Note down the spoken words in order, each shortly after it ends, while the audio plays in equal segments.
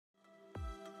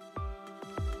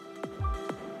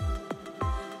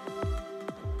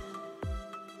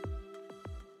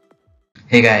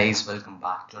Hey guys, welcome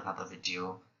back to another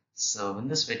video. So in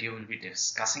this video, we'll be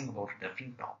discussing about a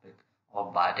different topic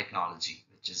of biotechnology,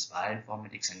 which is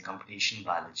bioinformatics and computational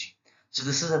biology. So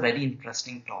this is a very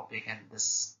interesting topic, and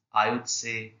this I would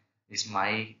say is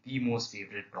the most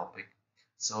favorite topic.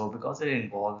 So because it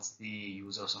involves the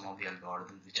use of some of the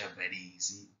algorithms which are very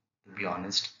easy, to be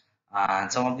honest,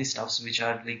 and some of the stuffs which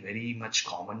are like very much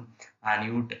common, and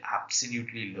you would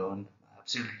absolutely learn,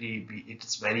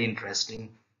 it's very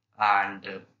interesting and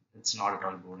it's not at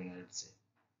all boring, I would say.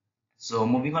 So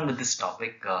moving on to this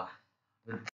topic,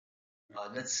 with,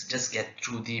 let's just get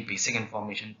through the basic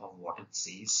information of what it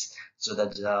says so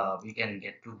that we can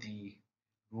get to the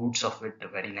roots of it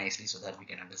very nicely so that we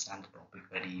can understand the topic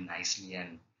very nicely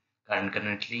and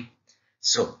concurrently.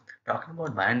 So, talking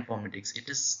about bioinformatics, it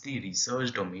is the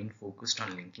research domain focused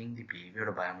on linking the behavior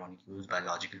of biomolecules,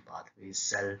 biological pathways,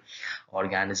 cell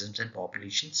organisms, and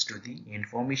populations to the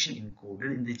information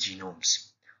encoded in the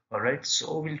genomes. Alright,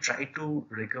 so we'll try to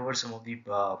recover some of the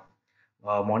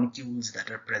molecules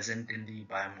that are present in the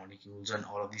biomolecules and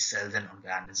all of the cells and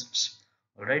organisms.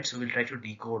 Alright, so we'll try to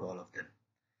decode all of them.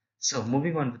 So,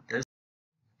 moving on with this.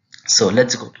 So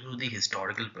let's go to the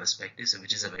historical perspective, so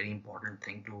which is a very important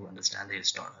thing to understand the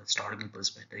historical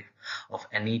perspective of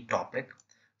any topic.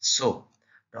 So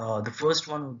the first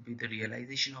one would be the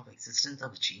realization of existence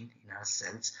of gene in our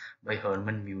cells by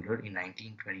Hermann Muller in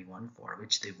 1921, for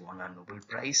which they won a Nobel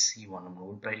Prize. He won a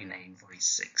Nobel Prize in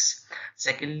 1946.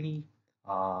 Secondly,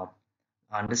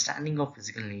 understanding of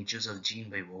physical natures of gene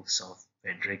by works of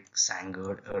Frederick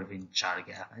Sanger, Erwin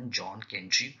Chargaff, and John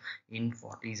Kendrew in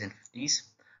 40s and 50s.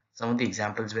 Some of the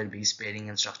examples were base pairing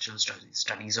and structural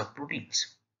studies of proteins,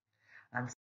 and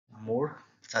more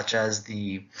such as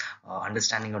the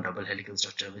understanding of double helical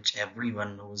structure, which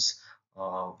everyone knows,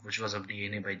 which was of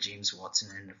DNA by James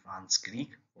Watson and Franz Crick.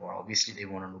 Or obviously, they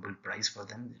won a Nobel Prize for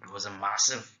them. It was a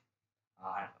massive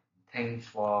uh, thing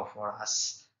for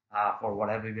us for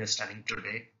whatever we are studying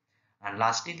today. And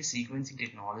lastly, the sequencing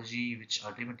technology, which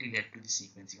ultimately led to the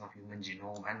sequencing of human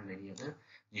genome and many other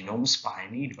genomes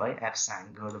pioneered by F.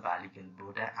 Sanger, Valley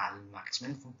Gilbert, and Alan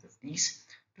Waxman from 50s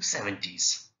to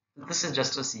 70s. So this is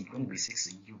just a sequence, basic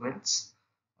sequence.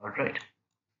 Alright.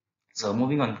 So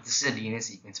moving on, this is a DNA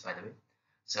sequence, by the way.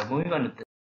 So moving on to this,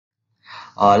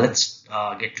 let's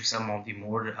get to some of the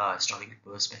more historical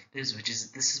perspectives, which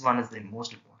is this is one is the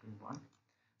most important one.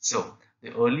 So,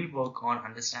 the early work on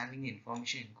understanding the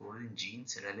information encoded in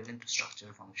genes relevant to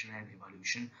structure, function, and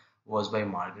evolution was by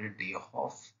Margaret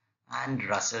Dayhoff and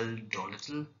Russell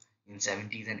Dolittle in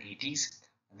 70s and 80s.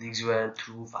 These were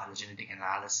through phylogenetic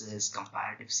analysis,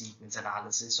 comparative sequence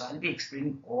analysis. So I'll be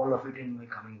explaining all of it in my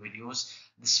coming videos.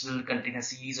 This will contain a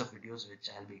series of videos which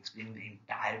I'll be explaining the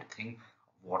entire thing,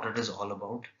 what it is all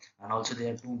about. And also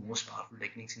there are two most powerful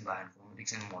techniques in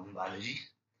bioinformatics and modern biology.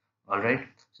 Alright,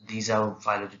 so these are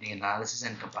phylogenetic analysis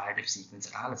and comparative sequence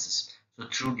analysis. So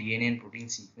through DNA and protein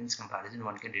sequence comparison,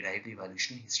 one can derive the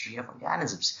evolutionary history of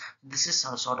organisms. This is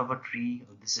some sort of a tree.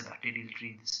 This is a bacterial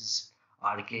tree. This is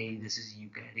archaea. This is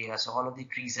eukarya. So all of the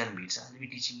trees are made. So I'll be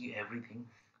teaching you everything,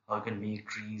 how you can make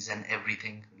trees and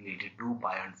everything related to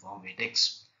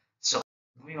bioinformatics. So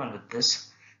moving on with this.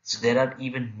 So there are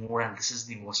even more, and this is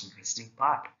the most interesting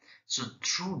part. So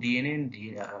through DNA and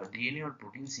DNA or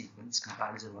protein sequence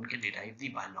comparison, one can derive the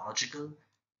biological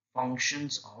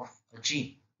functions of a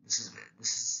gene. This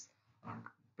is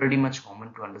pretty much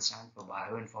common to understand for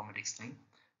bioinformatics thing.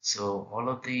 So all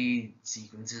of the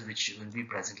sequences which will be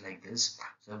present like this.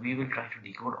 So we will try to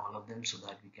decode all of them so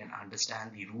that we can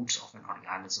understand the roots of an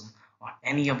organism or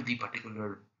any of the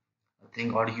particular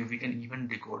thing, or we can even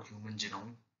decode human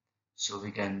genome, so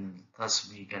we can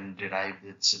derive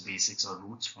its basics or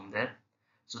roots from there.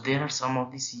 So there are some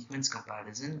of the sequence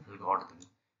comparison algorithm.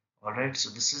 Alright,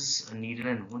 so this is Needle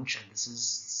and Wunsch, and this is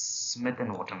Smith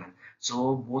and Waterman.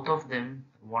 So both of them,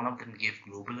 one of them gave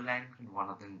global alignment, one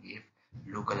of them gave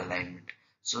local alignment.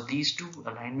 So these two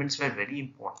alignments were very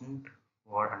important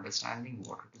for understanding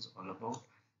what it is all about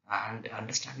and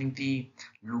understanding the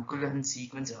local and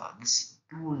sequence. This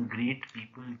two great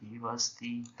people gave us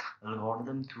the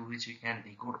algorithm through which we can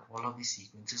decode all of the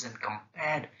sequences and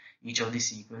compare each of the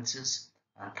sequences,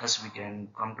 and thus we can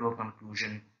come to a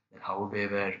conclusion that how they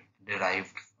were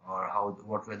derived or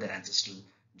what were their ancestral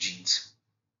genes.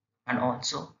 And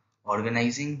also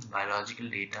organizing biological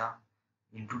data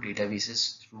into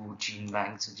databases through gene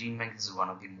banks. So gene bank is one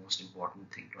of the most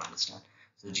important thing to understand.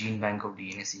 So gene bank of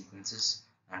DNA sequences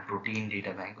and protein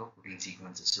data bank of protein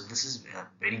sequences. So this is a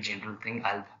very general thing.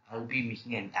 I'll be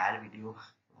making an entire video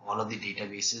all of the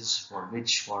databases for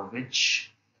DNA,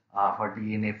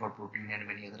 for protein, and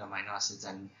many other amino acids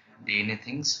and DNA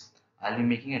things. I'll be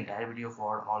making an entire video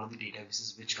for all of the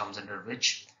databases which comes under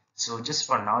which. So just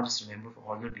for now, just remember for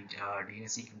all the DNA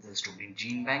sequences are stored in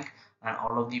gene bank, and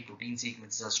all of the protein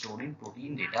sequences are stored in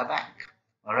protein data bank.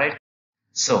 All right.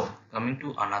 So coming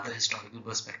to another historical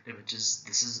perspective, which is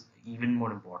this is even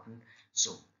more important.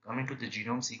 So coming to the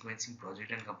genome sequencing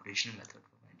project and computational method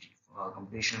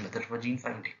for gene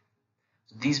finding.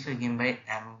 So these were given by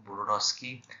M.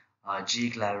 Borodowski, J.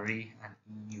 Clavery, and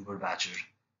E. Hubert Batcher.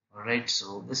 Alright,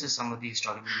 so this is some of the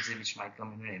historical pieces which might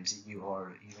come in an MCQ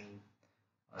or even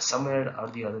somewhere or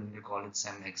the other we call it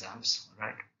SEM exams.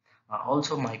 Alright.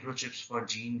 Also, microchips for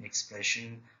gene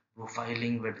expression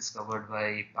profiling were discovered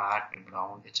by Pat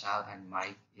Brown et al. And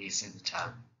Mike Asen et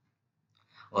al.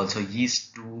 Also,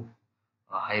 yeast 2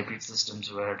 hybrid systems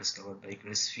were discovered by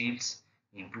Chris Fields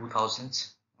in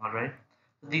 2000s. All right.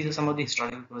 So these are some of the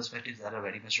historical perspectives that are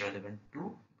very much relevant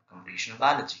to computational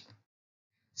biology.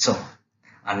 So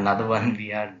another one,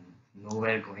 we are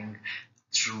nowhere going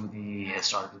through the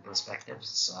historical perspectives.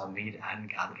 So I made and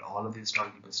gathered all of the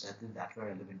historical perspectives that were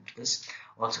relevant to this.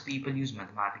 Also, people use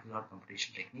mathematical or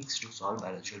computational techniques to solve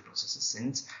biological processes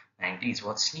since 90s.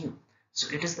 What's new? So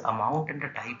it is the amount and the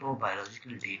type of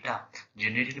biological data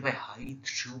generated by high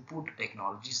throughput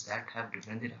technologies that have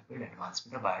driven the rapid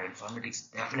advancement of bioinformatics.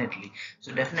 Definitely.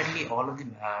 So definitely all of the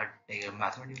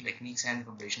mathematical techniques and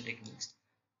computational techniques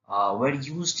were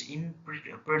used in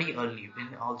pretty early,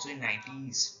 also in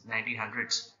 90s,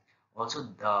 1900s. Also,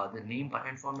 the name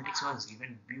bioinformatics was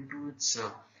given due to its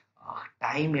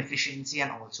time efficiency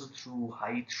and also through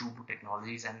high throughput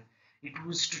technologies, and it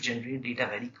was to generate data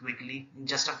very quickly in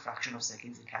just a fraction of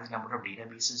seconds. It has a number of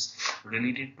databases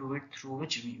related to it through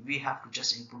which we have to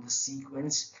just input the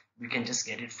sequence. We can just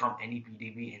get it from any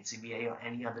PDB, NCBI, or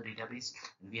any other database,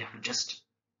 and we have to just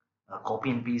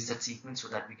copy and paste that sequence so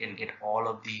that we can get all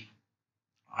of the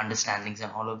understandings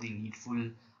and all of the needful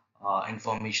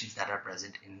informations that are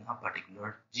present in a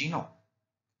particular genome.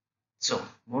 So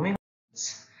moving on.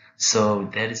 So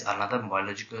there is another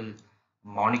biological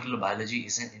molecular biology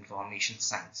is an information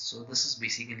science. So this is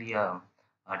basically a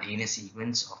DNA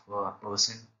sequence of a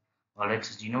person. Alright,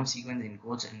 so genome sequence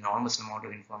encodes an enormous amount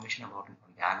of information about an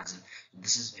organism.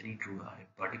 This is very true.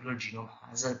 A particular genome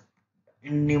has an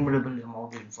innumerable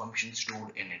amount of information stored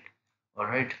in it.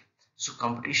 Alright, so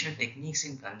computational techniques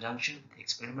in conjunction with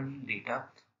experimental data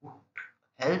would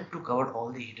help to cover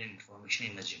all the hidden information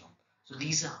in the genome. So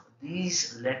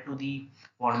these led to the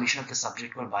formation of the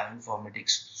subject called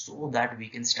bioinformatics, so that we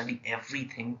can study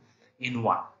everything in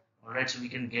one. Alright, so we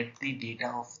can get the data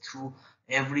of through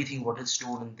everything what is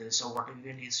stored in this or what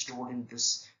even is stored in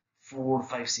this 4 or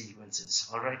 5 sequences.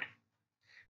 Alright.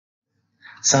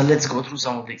 So let's go through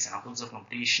some of the examples of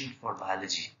computation for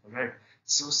biology. Alright.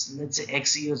 So let's say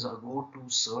X years ago, to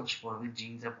search for which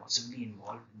genes are possibly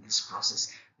involved in this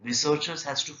process, researchers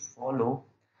has to follow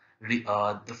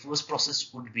the first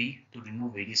process would be to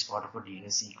remove various part of a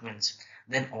DNA sequence,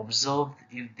 then observe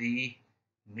if they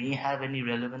may have any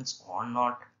relevance or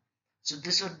not. So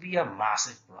this would be a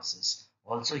massive process.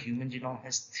 Also, human genome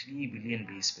has 3 billion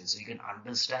base pairs, so you can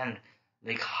understand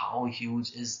like how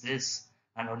huge is this,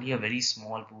 and only a very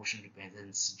small portion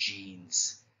represents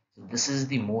genes. So this is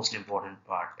the most important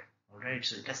part. Alright,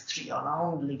 so it has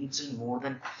around like it's in more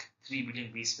than 3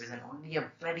 billion base pairs, and only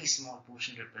a very small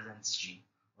portion represents gene.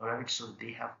 Alright, so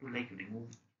they have to like remove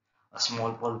a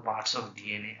small parts of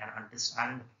DNA and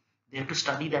understand. They have to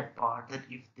study that part, that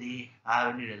if they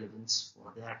have any relevance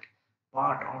for that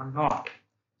part or not.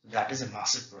 So that is a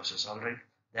massive process. Alright,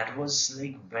 that was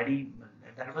like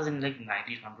that was in like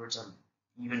 1900s or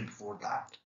even before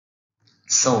that.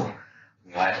 So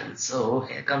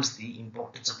here comes the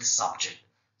importance of the subject.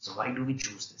 So why do we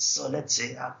choose this? So let's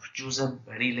say I choose a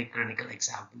very like clinical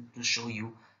example to show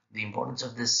you the importance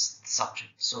of this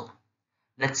subject. So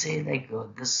let's say like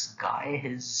this guy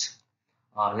is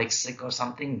like sick or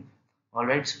something. All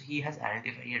right, so he has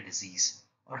identified a disease,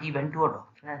 or he went to a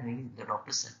doctor and the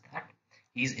doctor said that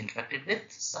he's infected with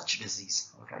such disease.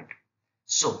 All right,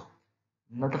 so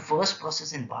now the first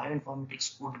process in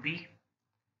bioinformatics would be,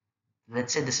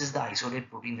 let's say this is the isolate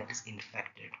protein that is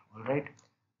infected. All right,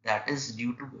 that is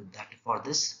due to that for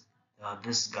this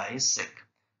this guy is sick.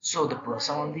 So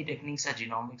some of the techniques are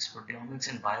genomics, proteomics,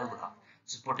 and biograph.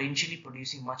 So potentially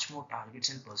producing much more targets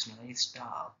and personalized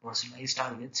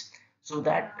targets, so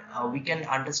that we can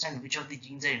understand which of the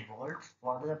genes are involved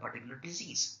for the particular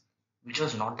disease, which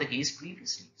was not the case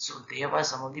previously. So there were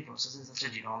some of the processes such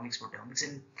as genomics, proteomics,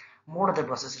 and more other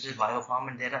processes such as biopharm,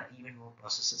 and there are even more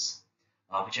processes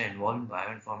which are involved in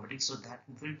bioinformatics. So that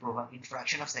will provide in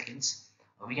fraction of seconds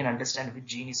we can understand which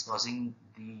gene is causing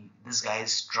this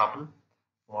guy's trouble,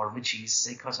 or which he is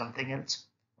sick or something else.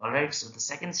 Alright, so the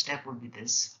second step would be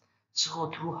this.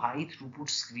 So through high throughput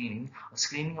screening,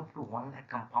 screening up to 1 lakh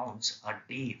compounds a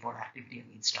day for activity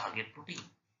against target protein.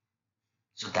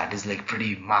 So that is like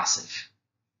pretty massive.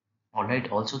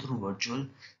 Alright, also through virtual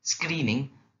screening,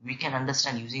 we can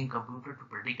understand using computer to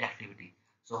predict activity.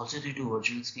 So also due to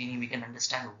virtual screening, we can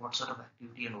understand what sort of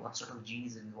activity and what sort of gene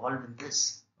is involved in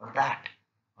this or that.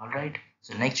 Alright,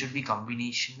 so next should be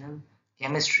combinational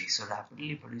chemistry. So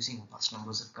rapidly producing vast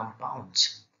numbers of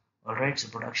compounds. Alright, so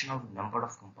production of number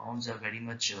of compounds are very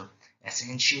much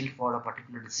essential for a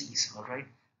particular disease. Alright,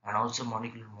 and also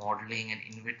molecular modeling and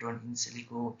in vitro and in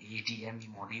silico ATME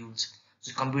modules.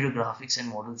 So computer graphics and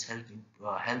models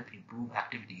help improve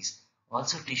activities.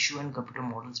 Also, tissue and computer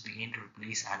models began to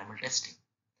replace animal testing.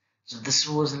 So this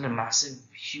was a massive,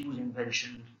 huge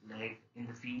invention, like in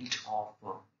the field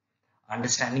of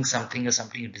understanding something or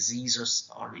something, a disease,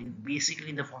 or basically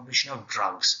in the formation of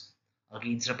drugs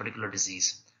against a particular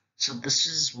disease. So this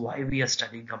is why we are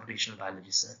studying computational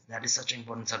biology, sir. That is such an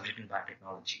important subject in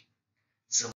biotechnology.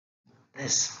 So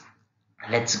this,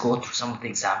 let's go through some of the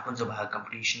examples of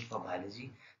computation for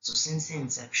biology. So since the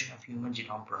inception of Human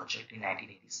Genome Project in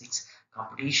 1986,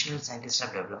 computational scientists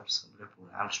have developed computer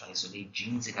programs to isolate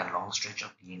genes in a long stretch of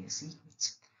DNA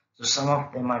sequence. So some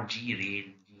of them are GRAIL,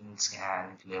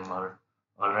 GeneScan, Glimmer,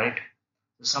 alright.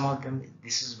 So some of them,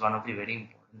 this is one of the very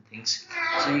important things.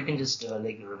 So you can just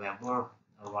like remember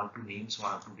one or two names.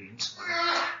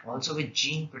 Also with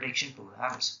gene prediction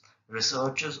programs,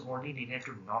 researchers only needed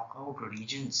to knock out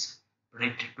regions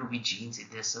predicted to be genes in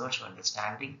their search for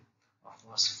understanding of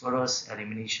phosphorus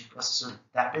elimination process. So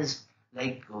that is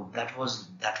like that was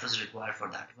required for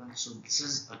that one. So this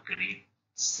is a great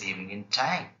saving in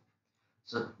time.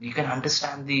 So you can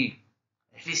understand the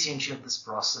efficiency of this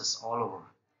process all over.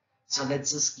 So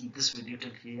let's just keep this video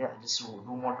till here. I just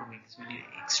don't want to make this video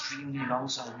extremely long,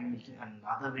 so I'll be making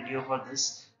another video for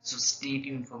this. So stay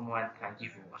tuned for more and thank you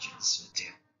for watching this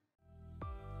video.